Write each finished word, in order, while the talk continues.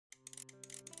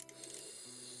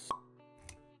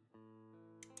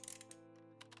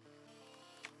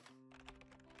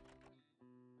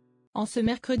En ce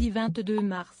mercredi 22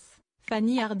 mars,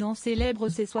 Fanny Ardant célèbre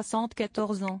ses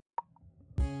 74 ans.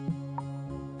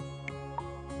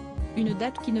 Une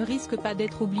date qui ne risque pas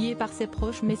d'être oubliée par ses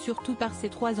proches mais surtout par ses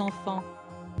 3 enfants.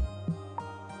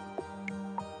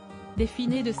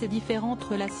 Définez de ses différentes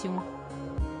relations.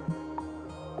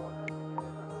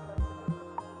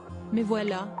 Mais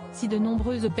voilà, si de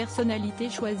nombreuses personnalités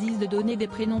choisissent de donner des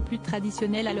prénoms plus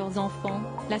traditionnels à leurs enfants,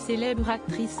 la célèbre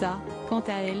actrice a, quant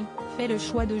à elle, fait le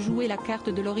choix de jouer la carte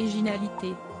de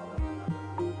l'originalité.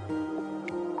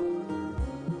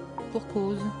 Pour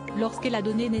cause, lorsqu'elle a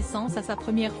donné naissance à sa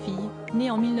première fille, née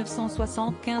en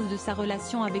 1975 de sa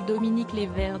relation avec Dominique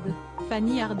Léverde,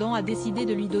 Fanny Ardant a décidé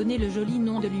de lui donner le joli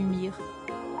nom de Lumière.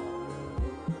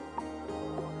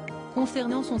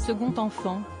 Concernant son second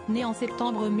enfant, né en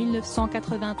septembre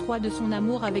 1983 de son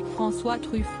amour avec François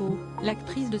Truffaut,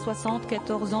 l'actrice de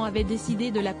 74 ans avait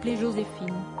décidé de l'appeler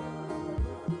Joséphine.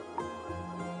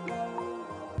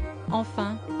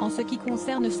 Enfin, en ce qui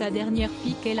concerne sa dernière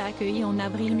fille qu'elle a accueillie en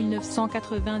avril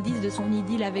 1990 de son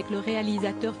idylle avec le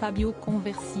réalisateur Fabio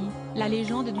Conversi, la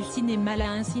légende du cinéma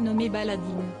l'a ainsi nommée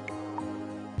Baladine.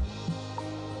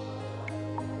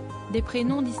 Des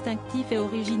prénoms distinctifs et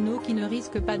originaux qui ne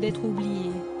risquent pas d'être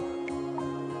oubliés.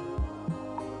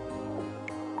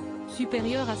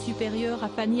 Supérieur à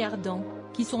Fanny Ardant,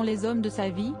 qui sont les hommes de sa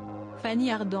vie?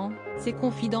 Fanny Ardant, ses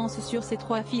confidences sur ses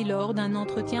 3 filles lors d'un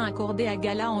entretien accordé à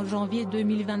Gala en janvier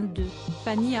 2022.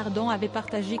 Fanny Ardant avait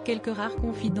partagé quelques rares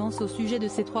confidences au sujet de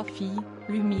ses 3 filles,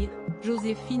 Lumière,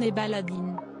 Joséphine et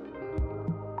Baladine.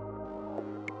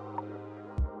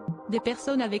 Des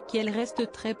personnes avec qui elle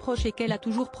reste très proche et qu'elle a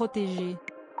toujours protégées.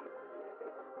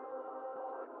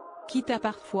 Quitte à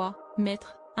parfois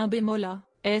mettre un bémol à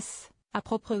S à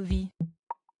propre vie.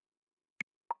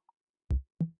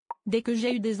 Dès que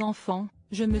j'ai eu des enfants,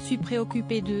 je me suis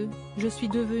préoccupée d'eux, je suis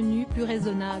devenue plus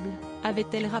raisonnable,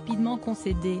 avait-elle rapidement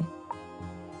concédé.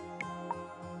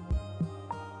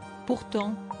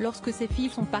 Pourtant, lorsque ses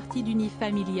filles sont parties du nid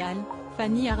familial,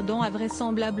 Fanny Ardant a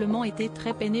vraisemblablement été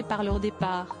très peinée par leur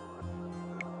départ.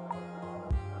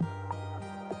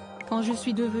 Quand je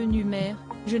suis devenue mère,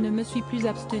 je ne me suis plus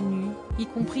abstenue, y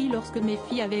compris lorsque mes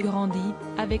filles avaient grandi,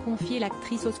 avait confié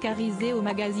l'actrice oscarisée au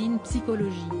magazine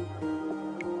Psychologie.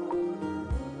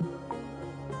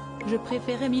 Je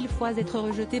préférais 1000 fois être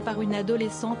rejetée par une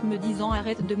adolescente me disant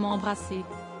arrête de m'embrasser,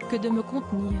 que de me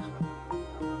contenir.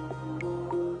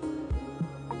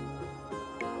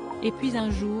 Et puis un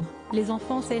jour, les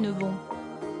enfants s'en vont.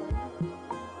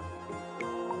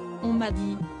 On m'a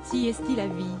dit, si est-il la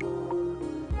vie.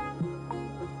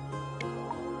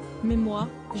 Mais moi,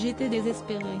 j'étais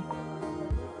désespérée.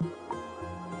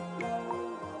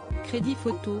 Crédit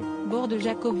photo, bord de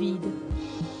Jacovide.